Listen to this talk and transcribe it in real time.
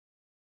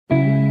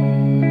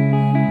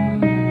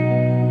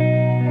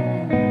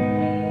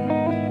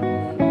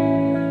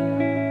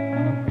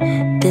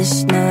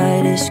This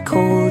night is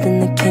cold in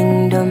the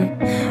kingdom.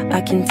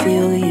 I can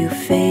feel you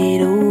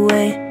fade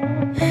away.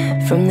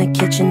 From the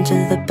kitchen to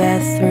the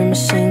bathroom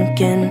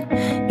sinking.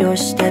 Your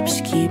steps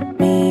keep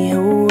me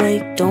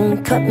awake.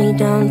 Don't cut me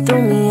down,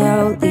 throw me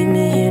out, leave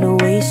me here to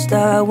waste.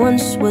 I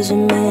once was a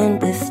man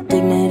with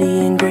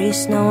dignity and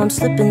grace. Now I'm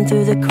slipping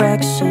through the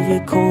cracks of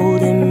your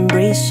cold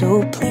embrace.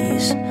 So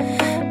please,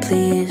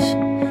 please,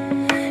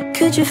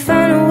 could you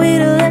find a way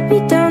to let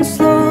me down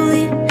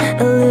slowly?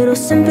 A little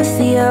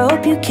sympathy, I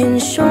hope you can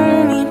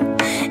show me.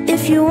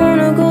 If you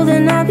wanna go,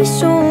 then I'll be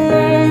so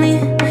lonely.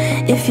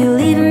 If you're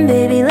leaving,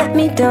 baby, let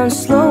me down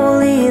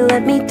slowly.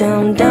 Let me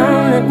down,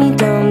 down, let me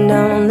down,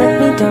 down.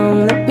 Let me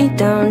down, let me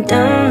down,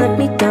 down. Let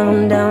me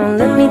down, down,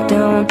 let me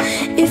down.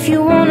 If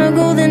you wanna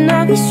go, then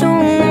I'll be so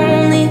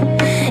lonely.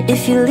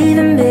 If you're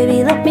leaving,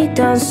 baby, let me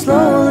down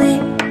slowly.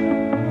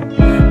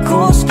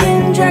 Cold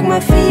skin, drag my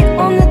feet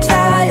on the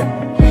tile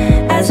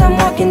as I'm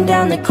walking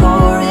down the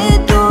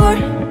corridor.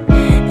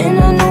 And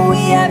I know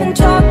we haven't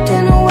talked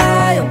in a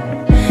while,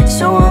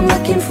 so I'm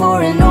looking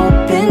for an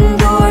open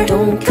door.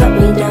 Don't cut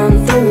me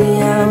down, throw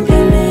me out,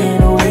 leave me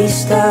in a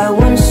waste. I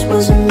once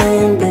was a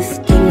man with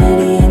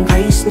dignity and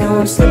grace. Now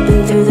I'm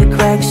slipping through the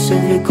cracks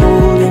of your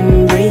cold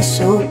embrace.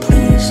 So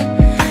please,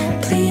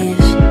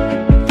 please,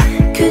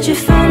 could you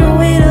find a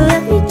way to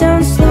let me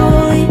down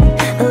slowly?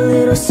 A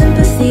little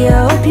sympathy, I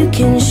hope you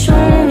can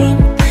show me.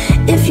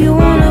 If you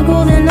wanna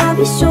go, then I'll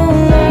be so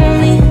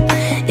lonely.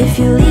 If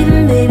you're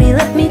leaving, baby,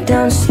 let me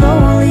down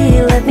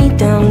slowly. Let me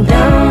down,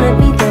 down, let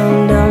me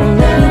down, down.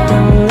 Let me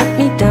down, let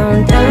me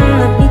down, down.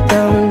 Let me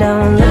down,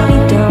 down, let me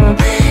down.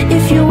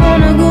 If you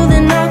wanna go,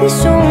 then I'll be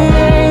so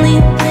lonely.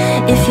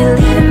 If you're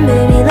leaving,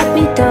 baby, let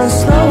me down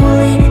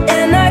slowly.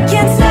 And I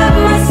can't stop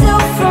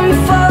myself from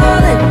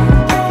falling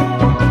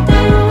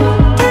down.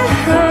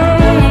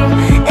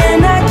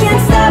 And I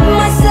can't stop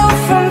myself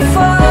from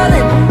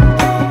falling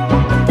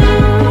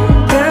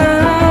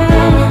down.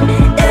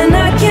 And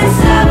I can't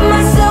stop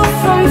myself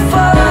from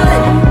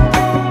falling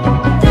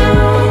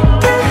down.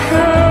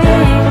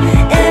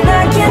 And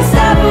I can't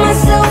stop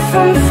myself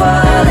from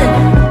falling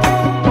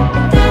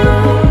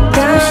down.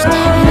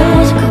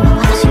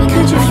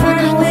 Could you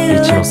find a way to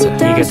let me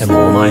down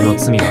slowly?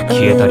 A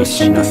little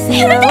sympathy,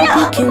 I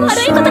hope you can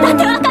show me.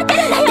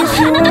 If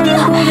you wanna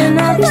go, then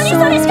I'll be so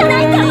lonely.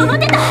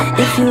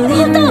 If you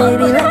leave me,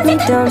 baby, let me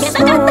down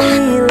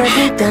slowly. Let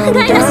me down,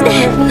 down, let me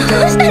down,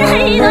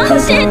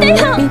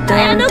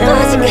 down.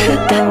 Let me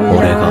down,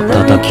俺が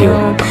叩きを。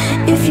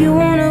if you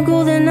wanna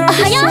go, then I'll be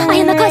so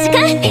lonely.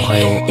 おは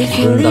よう、2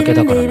分だけだ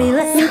からな。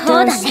そ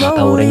うだね。また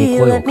俺に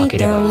声をかけ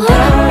れば。頼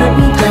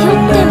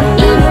っても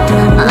いい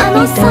の？あ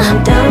の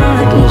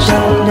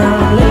さ。